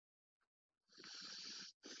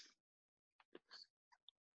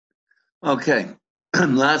Okay,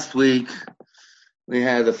 last week we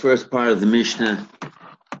had the first part of the Mishnah.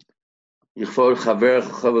 Okay.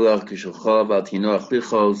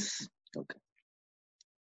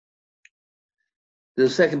 The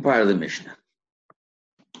second part of the Mishnah.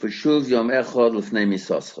 V'shuv yom echad l'fnei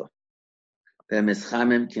misascha.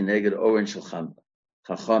 V'emischamim kineged oren shel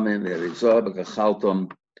chachamim v'erizah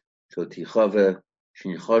b'kachaltom shel tichave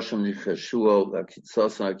shenichoshim lichashuo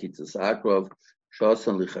v'akitzosan akitzas akrov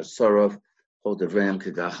shosan lichasarov chol devreim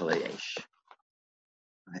kegachal hayesh.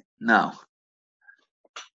 Now,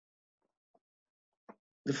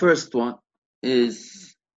 the first one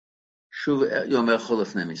is Shuv Yom Echad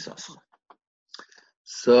L'fnei Misascha.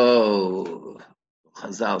 So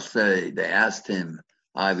Chazal say they asked him,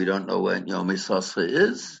 we don't know when Yom Misascha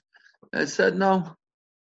is. I said, no,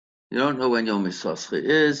 you don't know when Yom Misascha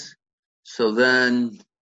is. So then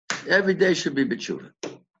every day should be b'tshuva.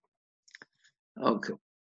 Okay,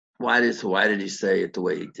 why did he say it the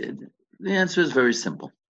way he did? The answer is very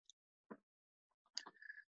simple.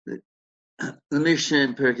 The Mishnah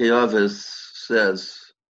in Pirkei Avos says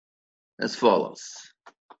as follows: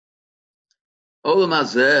 Olam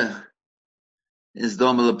hazeh is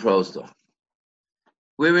doma leprosdo.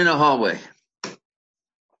 We're in a hallway,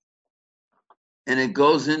 and it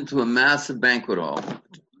goes into a massive banquet hall.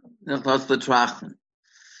 We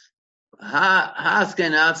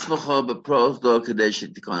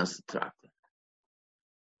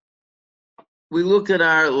look at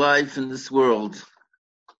our life in this world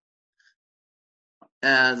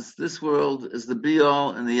as this world is the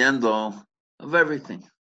be-all and the end-all of everything.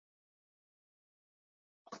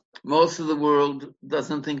 Most of the world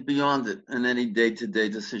doesn't think beyond it in any day-to-day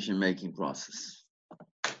decision-making process.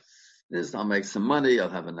 I'll make some money, I'll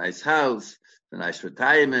have a nice house, a nice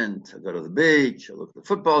retirement, I'll go to the beach, I'll look at the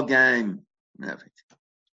football game, and everything.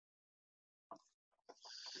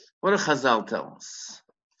 What do Chazal tell us?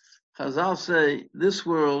 Chazal say this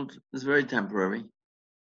world is very temporary.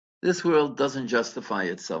 This world doesn't justify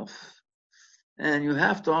itself. And you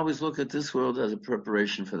have to always look at this world as a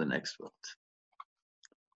preparation for the next world.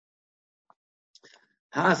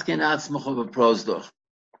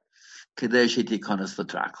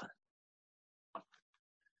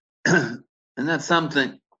 And that's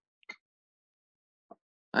something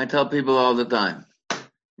I tell people all the time.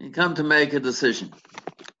 You come to make a decision.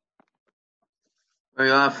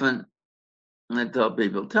 Very often, I tell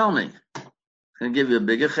people, tell me, can I give you a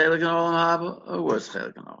bigger chelik in Olam Haba or a worse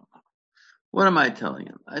chelik in Olam Haba? What am I telling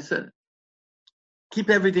you? I said, keep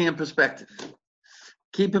everything in perspective.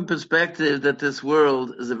 Keep in perspective that this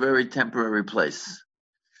world is a very temporary place.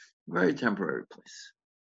 Very temporary place.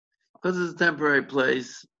 Because it's a temporary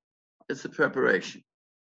place, it's a preparation.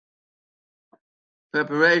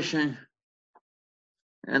 Preparation,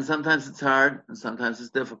 and sometimes it's hard, and sometimes it's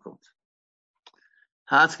difficult.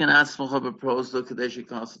 But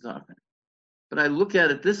I look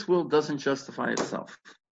at it, this world doesn't justify itself.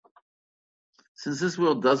 Since this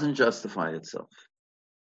world doesn't justify itself,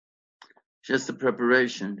 just a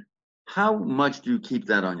preparation, how much do you keep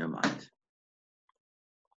that on your mind?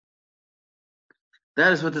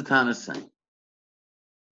 That is what the Tana is saying.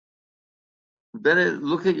 Better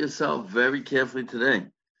look at yourself very carefully today,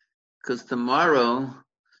 because tomorrow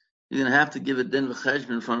you're going to have to give a din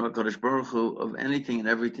v'cheshbon in front of HaKadosh Baruch Hu of anything and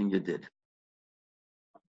everything you did.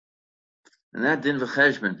 And that din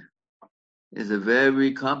v'cheshbon is a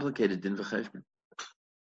very complicated din v'cheshbon.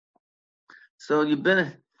 So you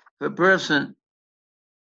better, if a person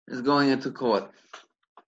is going into court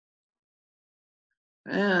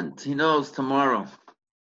and he knows tomorrow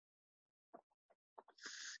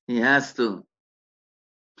he has to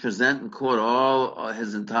present in court all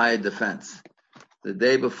his entire defense. The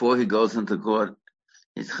day before he goes into court,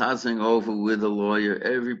 he's chazing over with a lawyer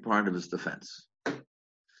every part of his defense.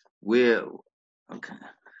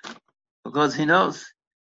 Because he knows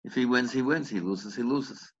if he wins, he wins. He loses, he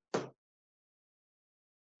loses.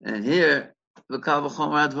 And here, v'kal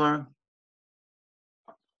v'chomer advarim.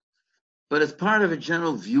 But it's part of a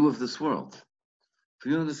general view of this world.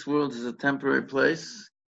 Viewing this world as a temporary place,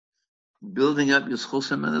 building up your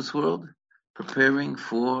schusim in this world, preparing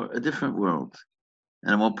for a different world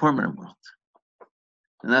and a more permanent world.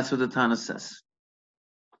 And that's what the Tana says.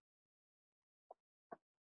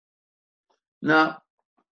 Now,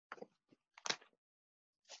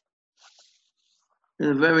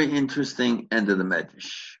 there's a very interesting end of the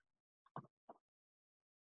Medrash.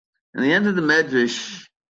 And the end of the Medrash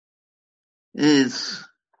is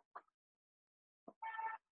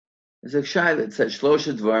a shayla. It says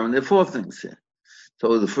Shlosha Dvarim, and there are four things here.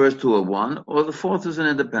 So the first two are one, or the fourth is an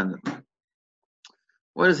independent one.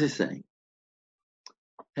 What is he saying?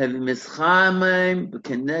 Heavy mischamim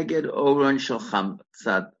b'keneged oron shel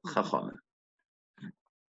tzad chachamim.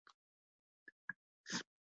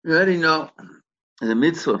 You already know the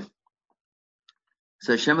mitzvah.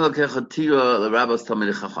 So Hashem Elokecha tira l'rabos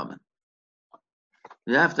talmidei chachamim.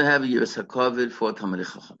 You have to have a yiras hakoved for talmidei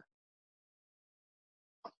chachamim.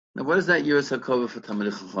 Now, what does that yiras hakoved for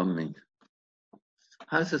talmidei chachamim mean?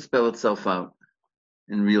 How does it spell itself out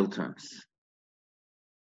in real terms?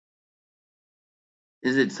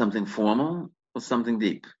 Is it something formal or something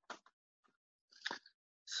deep?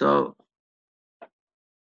 So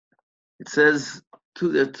it says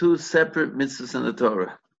there are two separate mitzvahs in the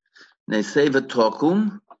Torah. Neisei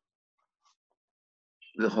v'tokum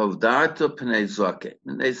v'hovdarto p'nei zoke.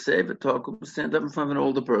 Neisei v'tokum, stand up in front of an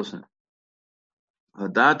older person.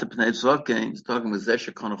 Hovdarto p'nei zoke is talking with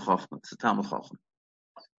Zesha Kono Chochma. It's a Talmud Chacham.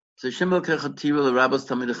 So Hashem Elokecha tira l'rabos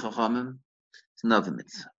talmidei chachamim. It's another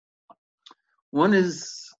mitzvah. One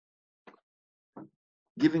is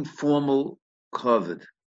giving formal kavod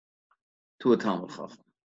to a Talmud Chacham.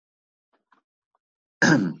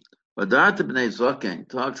 Hovdarto p'nei zoke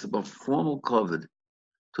talks about formal kavod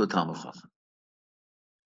to a Talmud Chacham.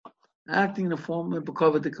 Acting in a formal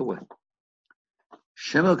kavodic way.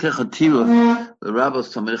 Hashem Elokecha tira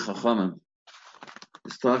l'rabos talmidei chachamim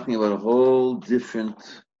is talking about a whole different.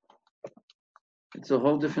 It's a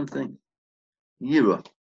whole different thing. Yira.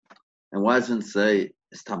 And why doesn't it say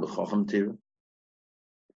it's Talmid Chacham tira?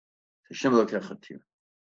 Hashem Elokecha tira.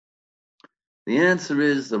 The answer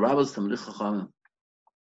is the Rabbos Talmidei Chachamim.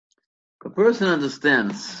 A person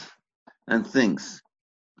understands and thinks,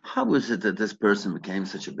 how is it that this person became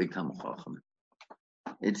such a big Talmid Chacham?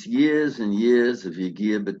 It's years and years of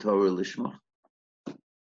Yigiyah B'Torah Lishma.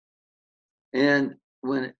 And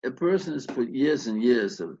when a person has put years and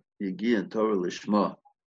years of Yigiyah and Torah Lishma,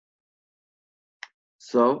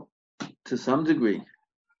 so to some degree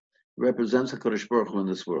represents HaKadosh Baruch Hu in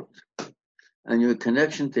this world. And your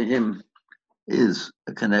connection to him is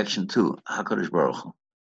a connection to HaKadosh Baruch Hu.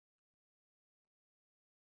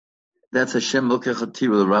 That's Hashem Elokecha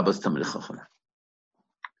tira l'rabos talmidei chachamim.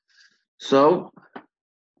 So,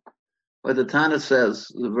 what the Tana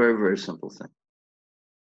says is a very, very simple thing.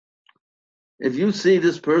 If you see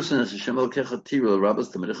this person as Hashem Elokecha tira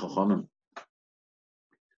l'rabos talmidei chachamim,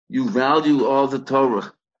 you value all the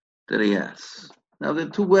Torah that he has. Now, there are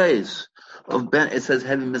two ways of it says,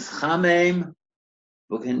 heavy mischameim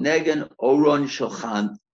v'kenegen oron shel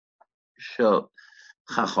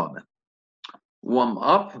chachamim. Warm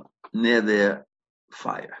up near their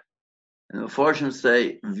fire. And the Farshim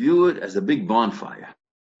say, view it as a big bonfire.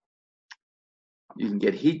 You can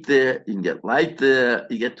get heat there, you can get light there,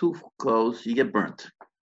 you get too close, you get burnt.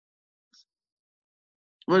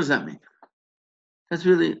 What does that mean? That's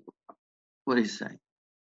really what he's saying.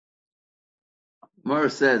 The Gemara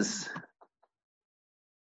says,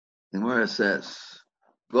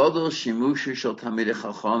 Godol shimusha shel talmidei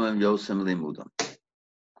chachamim yosem limudam.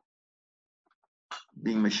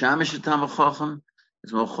 Being meshamish a Talmid Chacham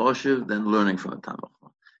is more choshev than learning from a Talmid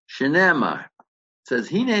Chacham. Shene'emar says,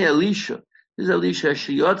 Hine Elisha. This is Elisha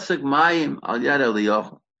sheyotzek mayim al yad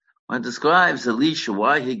Eliyahu. When it describes Elisha,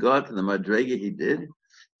 why he got to the madrega he did, it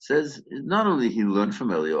says not only he learned from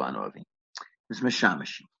Eliyahu Hanavi, he's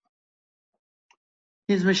meshamishim.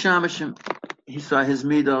 He's meshamishim. He saw his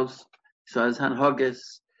midos, he saw his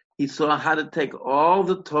hanhoges, he saw how to take all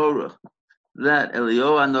the Torah that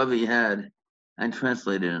Eliyahu Hanavi had and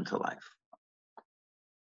translate it into life.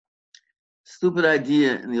 Stupid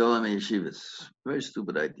idea in the Olam Yeshivas. Very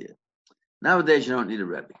stupid idea. Nowadays, you don't need a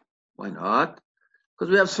Rebbe. Why not?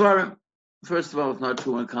 Because we have Svarim. First of all, it's not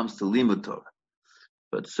true when it comes to Limud Torah.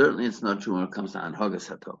 But certainly it's not true when it comes to Anhagas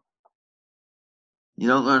HaTorah. You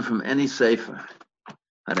don't learn from any Sefer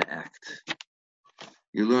how to act.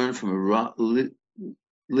 You learn from a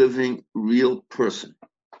living, real person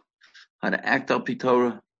how to act al pi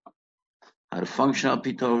Torah, how to function al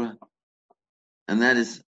pi Torah, and that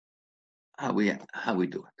is how we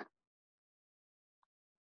do it.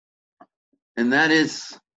 And that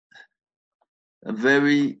is a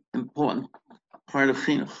very important part of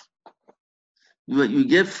chinuch. What you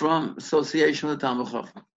get from association with the Talmid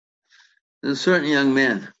Chacham. There's a certain young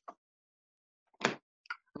man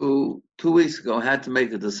who 2 weeks ago had to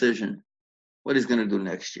make a decision what he's going to do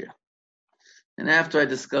next year. And after I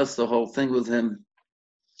discussed the whole thing with him,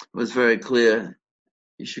 it was very clear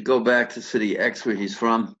he should go back to city X where he's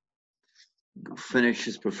from, finish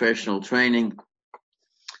his professional training,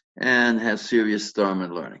 and have serious Dharma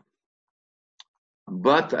learning.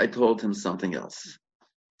 But I told him something else.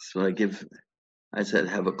 So I said,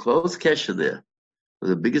 have a close kesher there with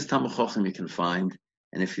the biggest Talmid Chacham you can find,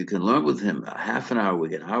 And if you can learn with him a half an hour a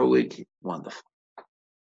week, an hour a week, wonderful.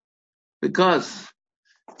 Because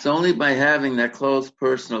it's only by having that close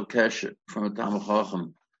personal kesher from a Talmid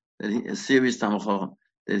Chacham, a serious Talmid Chacham,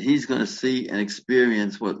 that he's going to see and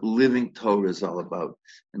experience what living Torah is all about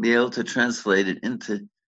and be able to translate it into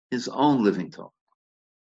his own living Torah.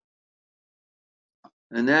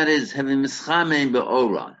 And that is having mischamein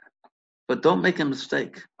be'oran. But don't make a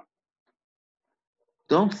mistake.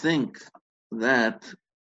 Don't think that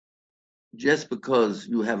just because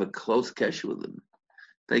you have a close kesher with him,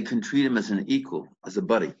 they can treat him as an equal, as a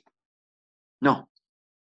buddy. No.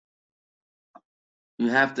 You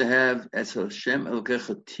have to have as Hashem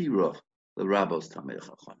Elokecha Tira, the Rabbos Talmid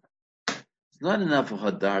Chacham. It's not enough of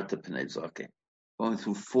Hadar to Pnei Zakeh, going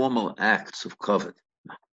through formal acts of covet.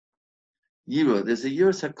 No. Yira, there's a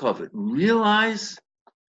Yiras HaKovet. Realize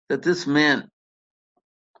that this man,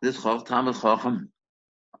 this Talmid Chacham,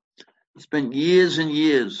 spent years and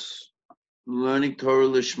years learning Torah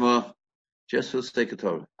Lishma, just for the sake of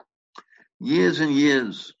Torah. Years and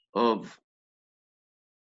years of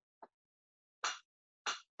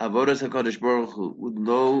Avodas HaKadosh Baruch Hu with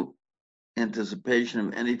no anticipation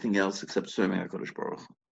of anything else except serving HaKadosh Baruch Hu.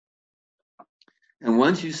 And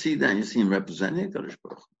once you see that, you see him representing HaKadosh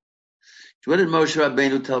Baruch Hu. What did Moshe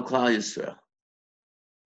Rabbeinu tell Klal Yisrael?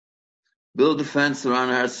 Build a fence around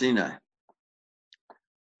Har Sinai.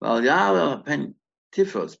 Don't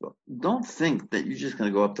think that you're just going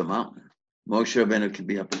to go up the mountain. Moshe Rabbeinu can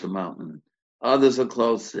be up at the mountain. Others are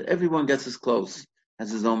close. Everyone gets as close as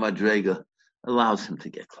his own madrega allows him to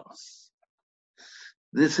get close.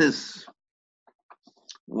 This is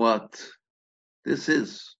what the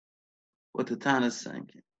Tana is saying.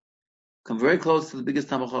 Come very close to the biggest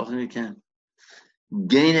Talmid Chacham you can.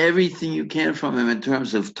 Gain everything you can from him in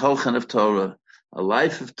terms of Tochen of Torah, a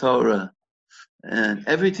life of Torah, and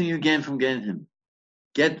everything you gain from getting him.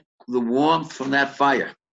 Get the warmth from that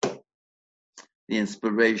fire. The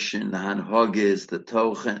inspiration, the hanhogis, the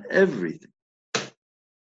Tochen, everything.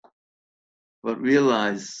 But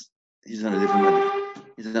realize he's on a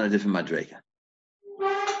different madrega.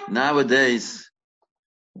 Nowadays,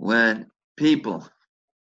 when people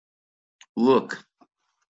look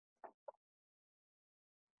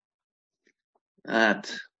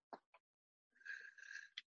at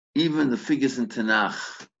even the figures in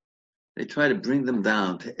Tanakh, they try to bring them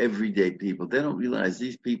down to everyday people. They don't realize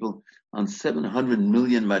these people on 700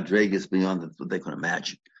 million madregas beyond what they can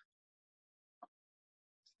imagine.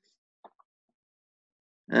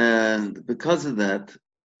 And because of that,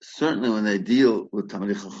 certainly when they deal with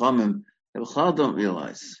Talmidei Chachamim, they don't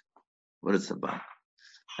realize what it's about.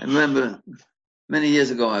 I remember many years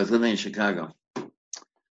ago, I was living in Chicago.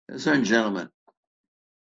 A certain gentleman,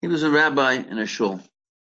 he was a rabbi in a shul.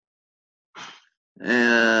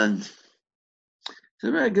 And he's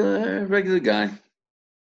a regular guy.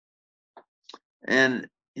 And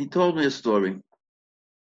he told me a story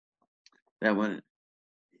that when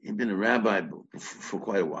he'd been a rabbi for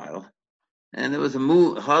quite a while, and there was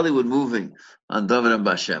a Hollywood movie on David and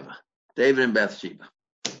Bathsheba, David and Bathsheba.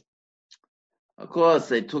 Of course,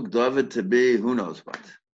 they took David to be who knows what.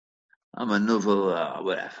 I'm a novel,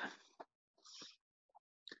 whatever.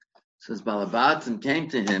 So his Balabatim came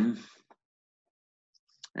to him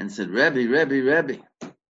and said, Rebbe,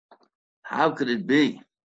 how could it be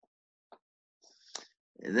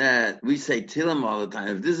that we say Tillim all the time?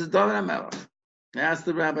 If this is David HaMelech, asked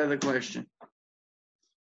the rabbi the question.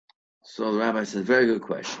 So the rabbi said, very good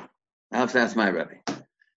question. I'll have to ask my Rebbe.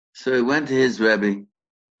 So he went to his Rebbe.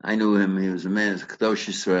 I knew him. He was a man of Kadosh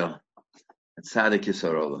Yisrael. At Tzadik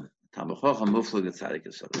Yisrael. Talmid Chacham Muflag at Tzadik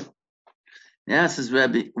Yisrael. He asked his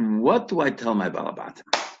Rebbe, what do I tell my Balabatim?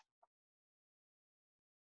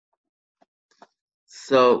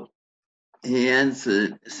 So he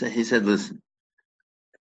answered, he said, listen,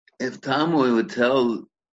 if Talmud would tell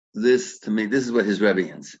this to me, this is what his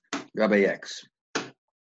Rebbe answered, Rabbi X.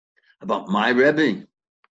 About my Rebbe,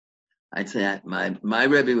 I'd say my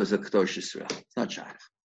Rebbe was a Kadosh Yisrael. It's not Shaykh.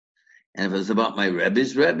 And if it was about my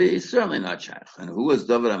Rebbe's Rebbe, it's certainly not Shaykh. And who was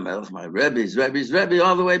David HaMelech? My Rebbe's Rebbe,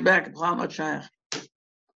 all the way back, not Shaykh.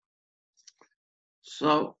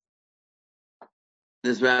 So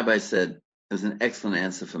this rabbi said, it was an excellent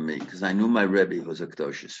answer for me, because I knew my Rebbe was a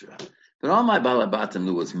Kadosh Yisrael. But all my Balabatim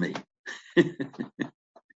knew was me.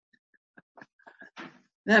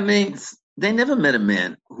 That means they never met a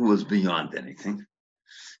man who was beyond anything.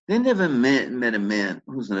 They never met a man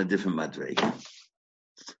who's in a different madrega,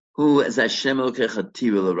 who is Hashem Elokecha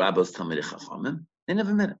Tira L'Rabbos Talmidei Chachamim. They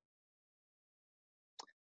never met him.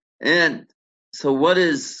 And so what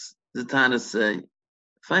is the Tana say?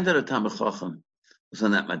 Find out a Talmid Chacham who's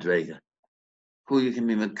on that madrega. who you can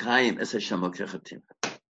be Mekayim as Hashem Kechatim.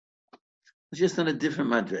 It's just on a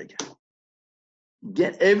different madrega.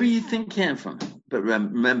 Get everything you can from him, but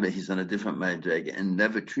remember he's on a different madrega and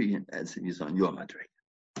never treat him as if he's on your madrega.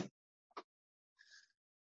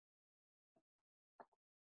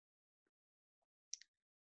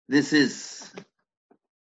 This is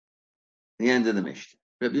the end of the Mishnah.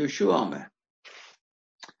 Rabbi Yeshua Omer.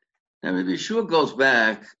 Now Rabbi Yeshua goes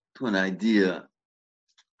back to an idea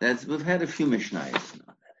that we've had a few Mishnayos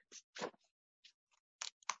now.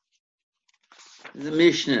 The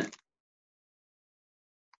Mishnah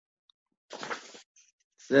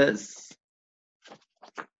says,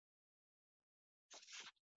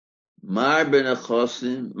 Mar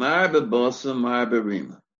b'nechosim, mar b'bosim, mar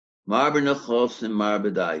b'rima. Mar b'nechosim, mar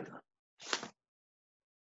b'daida.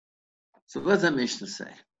 So what does that Mishnah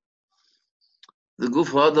say? The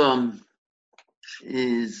Guf Adam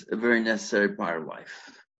is a very necessary part of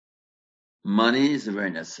life. Money is a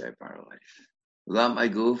very necessary part of life. Without my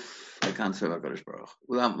Guf, I can't serve HaKadosh Baruch.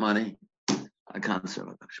 Without money, I can't serve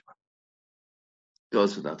HaKadosh Baruch.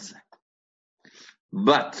 Goes without saying.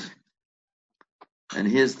 But, and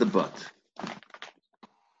here's the but,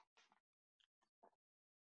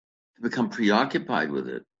 to become preoccupied with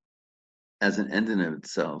it as an end in of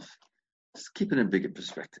itself, just keep it in a bigger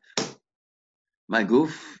perspective. My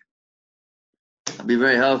Guf, I'll be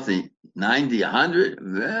very healthy, 90, 100,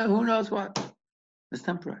 who knows what? It's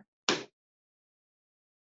temporary.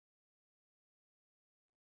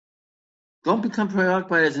 Don't become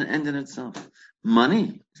preoccupied as an end in itself.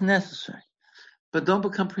 Money is necessary, but don't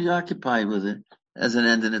become preoccupied with it as an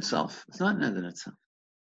end in itself. It's not an end in itself.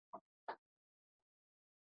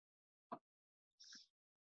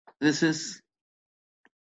 This is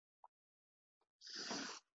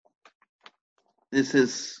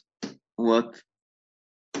what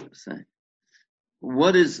say.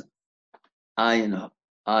 What is ayin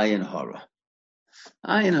hara?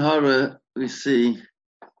 Ayin hara we see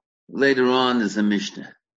later on is a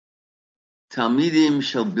Mishnah. Talmidim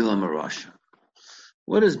shel Bilam Arasha.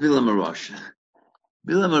 What is Bilam Arasha?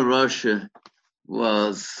 Bilam Arasha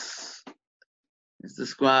is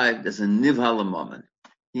described as a nivhal moment.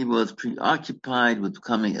 He was preoccupied with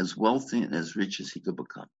becoming as wealthy and as rich as he could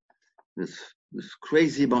become. This was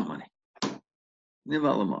crazy about money.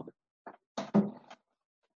 Nivhal moment.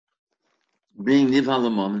 Being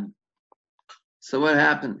nivhal moment. So what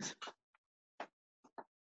happened?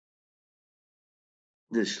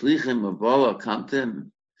 The shlichim of Bala come to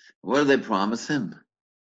him. What do they promise him?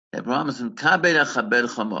 They promise him kabed achaber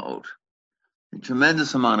chamaod, a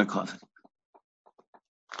tremendous amount of covet.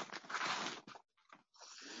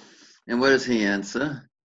 And what does he answer?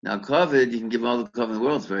 Now covet, you can give all the covet in the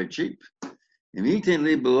world, it's very cheap.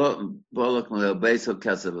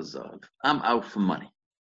 I'm out for money.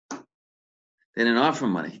 They didn't offer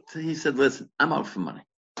money. He said, listen, I'm out for money.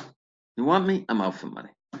 You want me? I'm out for money.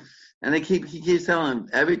 And he keeps telling him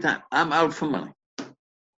every time, I'm out for money.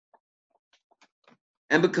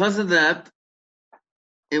 And because of that,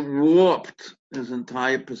 it warped his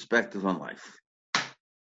entire perspective on life.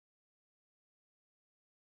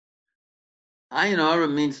 Ayin hara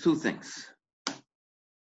means two things.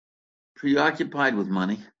 Preoccupied with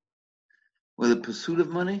money, with the pursuit of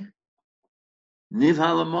money,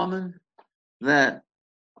 nivhal moment, that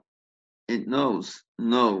it knows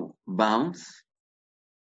no bounds.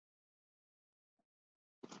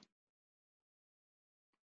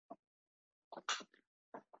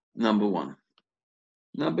 Number one.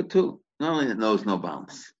 Number two, not only it knows no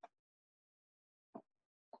bounds.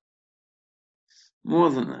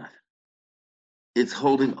 More than that, it's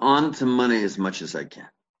holding on to money as much as I can.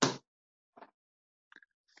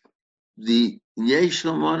 The Yesh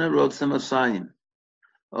Lamona wrote some asayim.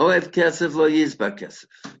 Oev kesef lo yizba kesef.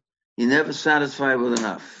 He never satisfied with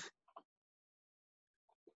enough.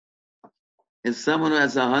 If someone who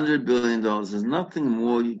has $100 billion, there's nothing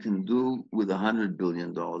more you can do with $100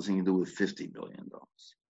 billion than you can do with $50 billion.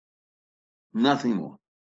 Nothing more.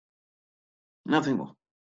 Nothing more.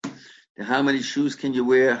 How many shoes can you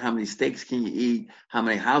wear? How many steaks can you eat? How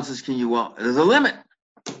many houses can you own? There's a limit.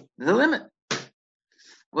 There's a limit.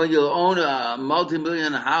 Well, you'll own a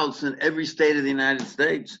multi-million house in every state of the United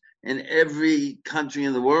States, in every country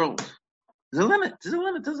in the world. There's a limit. There's a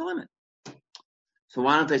limit. There's a limit. So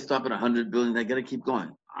why don't they stop at 100 billion? They got to keep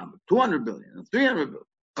going. 200 billion, 300 billion,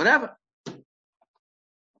 whatever.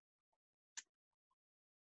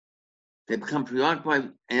 They become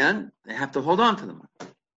preoccupied and they have to hold on to them.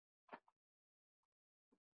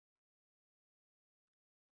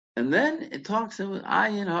 And then it talks about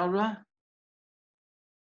ayin hara,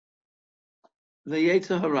 the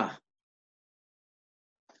yetzer hara.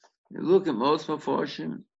 You look at most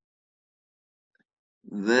Meforshim,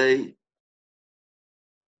 they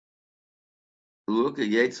look at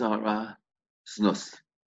Yetzer Hara, Snus.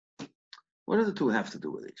 What do the two have to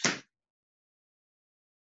do with each other?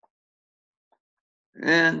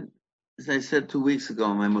 And as I said 2 weeks ago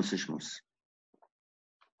in my Musa Shmus,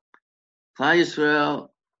 Klal Yisrael,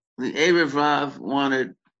 the Erev Rav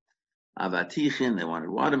wanted avatichin, they wanted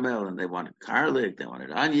watermelon, they wanted garlic, they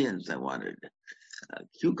wanted onions, they wanted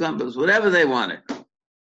cucumbers, whatever they wanted.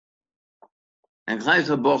 And Klal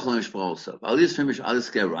Yisrael bochel and shprosov. Alles für mich, alles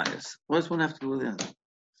gerayas. What does one have to do with the other?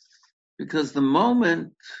 Because the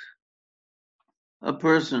moment a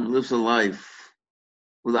person lives a life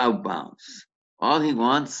without bounds, all he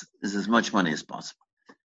wants is as much money as possible.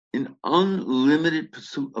 In unlimited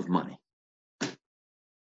pursuit of money.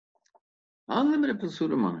 Unlimited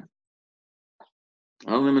pursuit of money.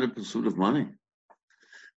 Unlimited pursuit of money.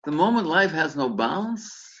 The moment life has no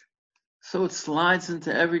bounds, so it slides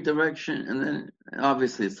into every direction, and then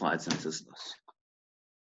obviously it slides into this.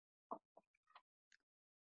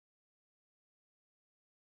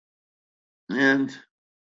 And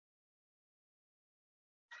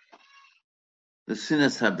the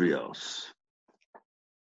Sinas Habrios.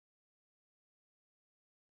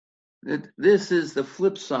 This is the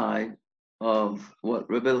flip side of what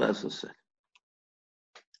Rebbe Eliezer said.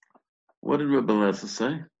 What did Rebbe Eliezer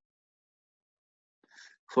say?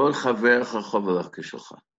 When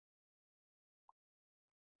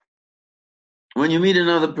you meet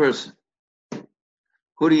another person,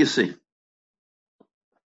 who do you see?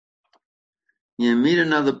 You meet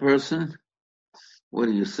another person, what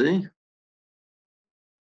do you see?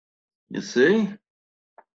 You see?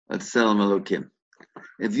 That's Tzelem Elokim.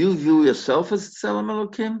 If you view yourself as Tzelem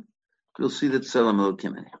Elokim, you'll see that Tzelem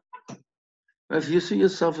Elokim in you. But if you see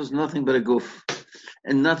yourself as nothing but a goof,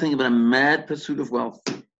 and nothing but a mad pursuit of wealth,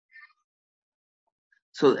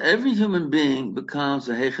 so every human being becomes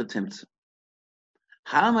a Heicha Timtza.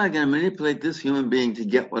 How am I going to manipulate this human being to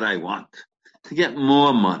get what I want? To get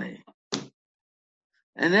more money?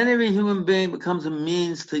 And then every human being becomes a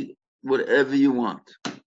means to whatever you want.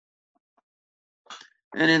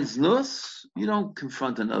 And in Znus, you don't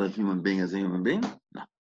confront another human being as a human being. No.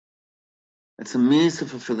 It's a means to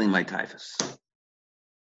fulfilling my typhus.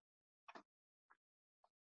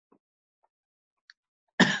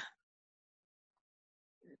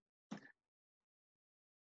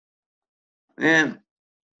 And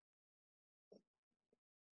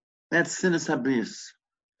that's Sinas Habrius.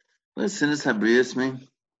 What does Sinas Habrius mean?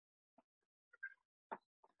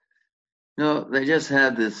 No, they just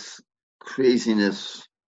had this craziness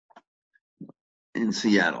in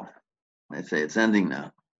Seattle. I say it's ending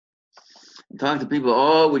now. You talk to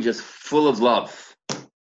people, we're just full of love.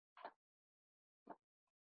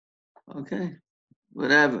 Okay,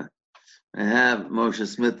 whatever. I have Moshe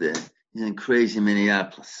Smith there. He's in crazy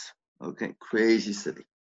Minneapolis. Okay, crazy city.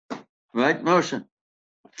 Right, Moshe?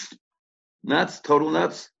 Nuts, total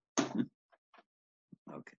nuts? Okay.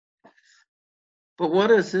 But what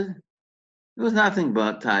is it? It was nothing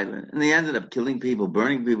but Thailand. And they ended up killing people,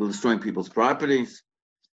 burning people, destroying people's properties.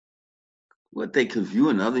 What they could view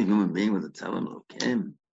another human being with a Tzelem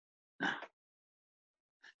Elokim? No.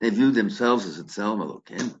 They viewed themselves as a Tzelem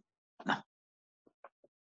Elokim? No.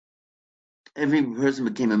 Every person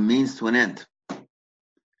became a means to an end.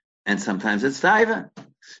 And sometimes it's taiva.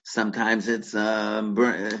 Sometimes it's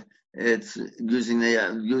using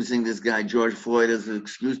this guy George Floyd as an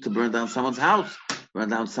excuse to burn down someone's house, burn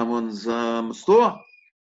down someone's store.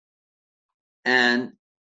 And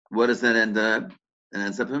what does that end up? It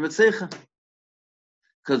ends up in Mitzicha.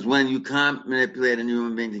 Because when you can't manipulate a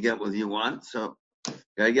human being to get what you want, so you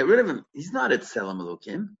gotta get rid of him. He's not at Tzelem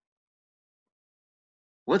Elokim.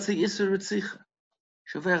 What's the Yisur Ritzicha?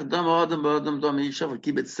 Shofech dam adam ba'adam dam yishav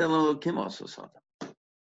keep it Tzelem Elokim also sodom.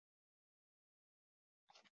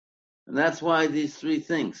 And that's why these three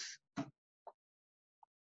things.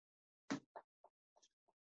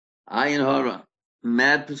 Ayin hara,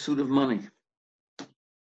 mad pursuit of money.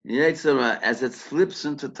 Yetzirah, as it slips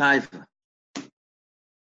into taifa.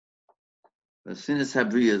 The Sinas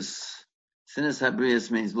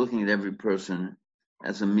Habrius means looking at every person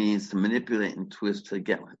as a means to manipulate and twist to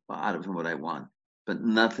get out of him what I want, but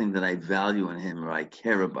nothing that I value in him or I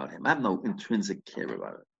care about him. I have no intrinsic care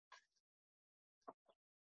about it.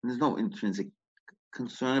 There's no intrinsic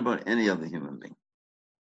concern about any other human being.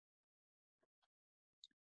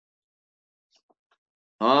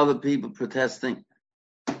 All the people protesting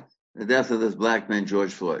the death of this black man,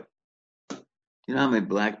 George Floyd. You know how many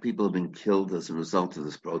black people have been killed as a result of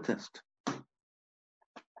this protest?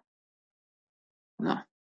 No.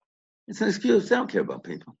 It's an excuse. They don't care about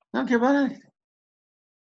people. They don't care about anything.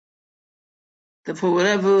 For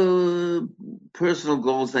whatever personal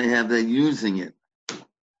goals they have, they're using it.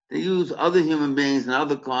 They use other human beings and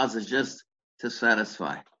other causes just to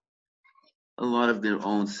satisfy a lot of their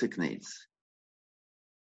own sick needs.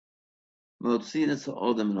 What is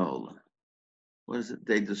it?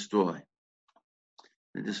 They destroy.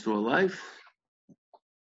 They destroy life.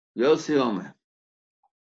 Yossi Omer.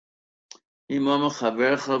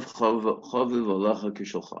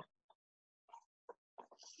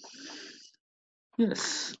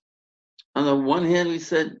 Yes. On the one hand, we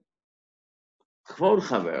said, Kvod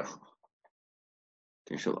chavercha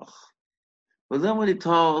kishalach. But then when he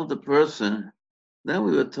told the person, then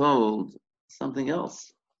we were told something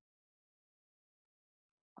else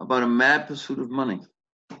about a mad pursuit of money.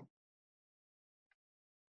 It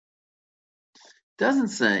doesn't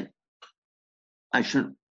say I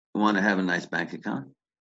shouldn't want to have a nice bank account,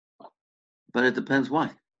 but it depends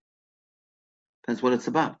why. Depends what it's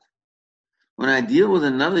about. When I deal with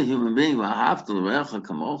another human being, when I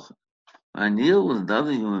deal with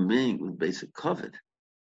another human being with basic covet,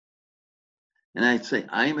 and I say,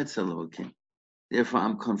 I am a Tzelem Elokim, therefore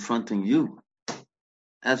I'm confronting you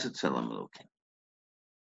as a Tzelem Elokim.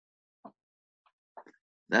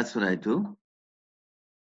 That's what I do.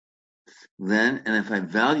 Then, and if I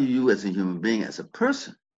value you as a human being, as a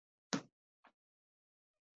person,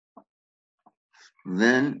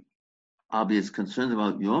 then I'll be as concerned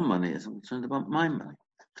about your money as I'm concerned about my money.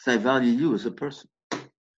 Because I value you as a person.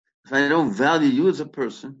 If I don't value you as a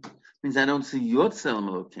person, it means I don't see your Tzelem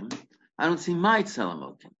Elokim. I don't see my Tzelem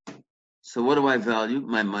Elokim. So what do I value?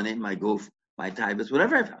 My money, my goof, my taibas,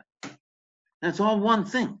 whatever I value. And it's all one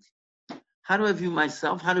thing. How do I view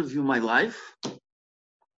myself? How do I view my life?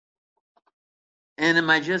 And am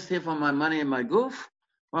I just here for my money and my goof?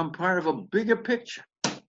 Or I'm part of a bigger picture?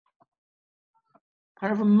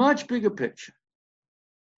 Part of a much bigger picture.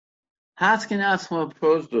 Haskin asma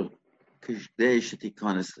prosdo kishdei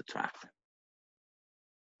shetikonis the tractor.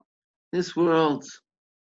 This world,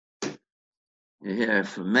 you're here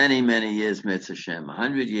for many, many years, Mitzvah Hashem,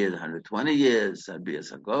 100 years, 120 years, I'd be a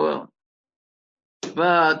Sagoel.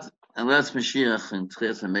 But unless Mashiach and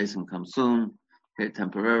Tchias and Mason come soon, here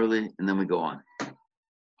temporarily, and then we go on.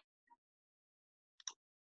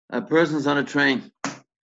 A person's on a train.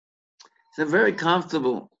 It's a very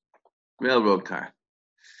comfortable railroad car.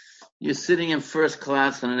 You're sitting in first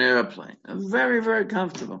class on an airplane. Very, very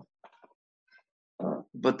comfortable.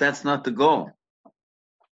 But that's not the goal.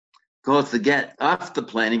 The goal is to get off the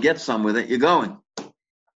plane and get somewhere that you're going.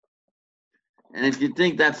 And if you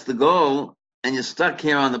think that's the goal, and you're stuck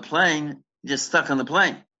here on the plane, you're stuck on the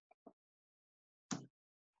plane.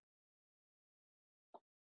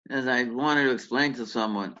 As I wanted to explain to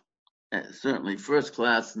someone, certainly first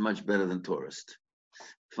class is much better than tourist.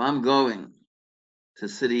 If I'm going to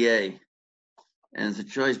City A, and it's a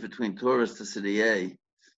choice between tourist to City A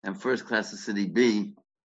and first class to City B,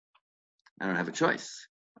 I don't have a choice.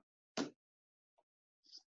 But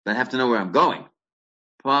I have to know where I'm going.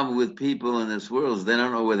 Problem with people in this world is they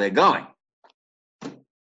don't know where they're going.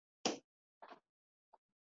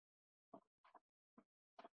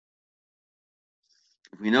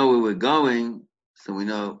 If we know where we're going, so we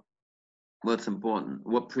know what's important,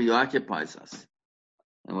 what preoccupies us,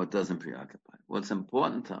 and what doesn't preoccupy. What's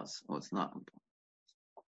important to us, and what's not important.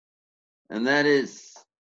 And that is,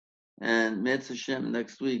 and Mitzvah Hashem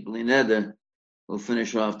next week, B'li we'll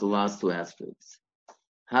finish off the last two aspects.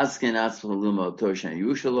 Hasken Atzvah Luma Toshan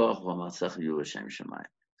Yushaloch V'Masach Yulashem Shemayim.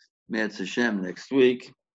 Mitzvah Hashem next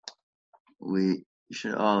week. We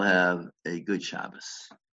should all have a good Shabbos.